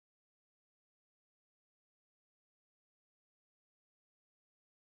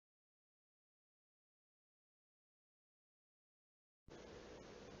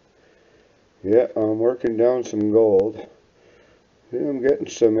Yeah, I'm working down some gold. Yeah, I'm getting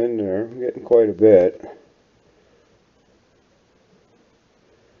some in there. I'm getting quite a bit.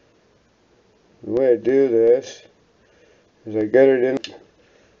 The way I do this is I get it in,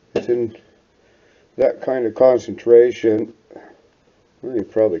 it's in that kind of concentration. Well, you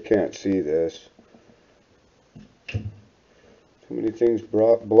probably can't see this. Too many things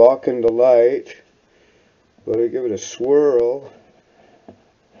blocking the light, but I give it a swirl.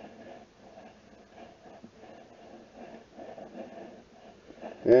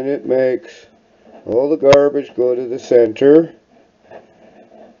 And it makes all the garbage go to the center.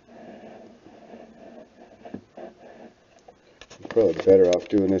 I'm probably better off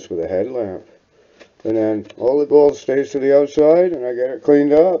doing this with a headlamp. And then all the gold stays to the outside and I get it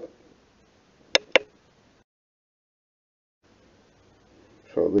cleaned up.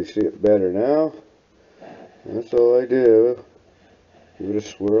 Probably see it better now. That's all I do. Give it a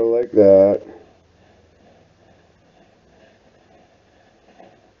swirl like that.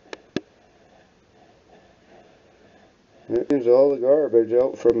 That cleans all the garbage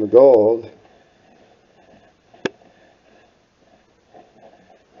out from the gold.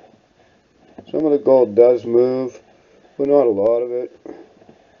 Some of the gold does move, but not a lot of it.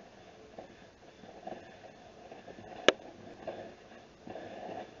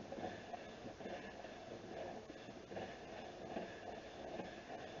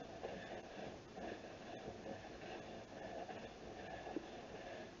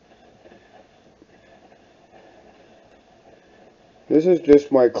 This is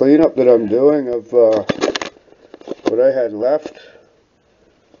just my cleanup that I'm doing of what I had left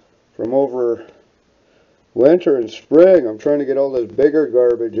from over winter and spring. I'm trying to get all this bigger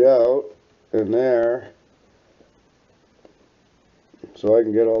garbage out in there so I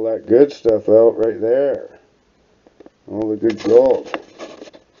can get all that good stuff out right there. All the good gold.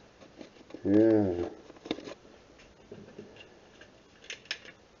 Yeah.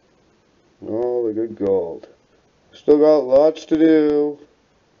 All the good gold. Still got lots to do.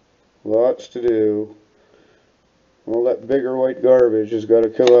 Lots to do. All that bigger white garbage has got to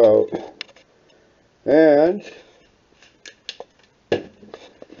come out. And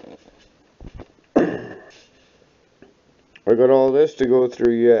I got all this to go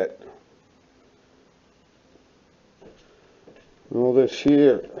through yet. All this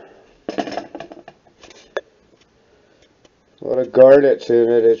here. A lot of garnets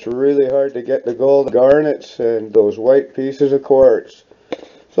in it. It's really hard to get the gold garnets and those white pieces of quartz.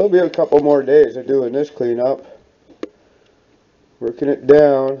 So it'll be a couple more days of doing this cleanup. Working it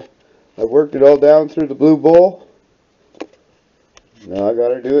down. I've worked it all down through the blue bowl. Now I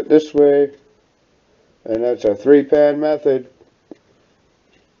gotta do it this way. And that's a 3-pan method.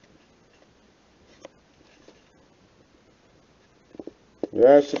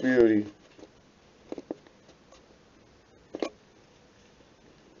 That's the beauty.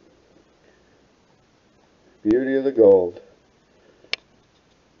 Beauty of the gold.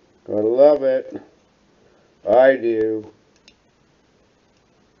 Gotta love it. I do.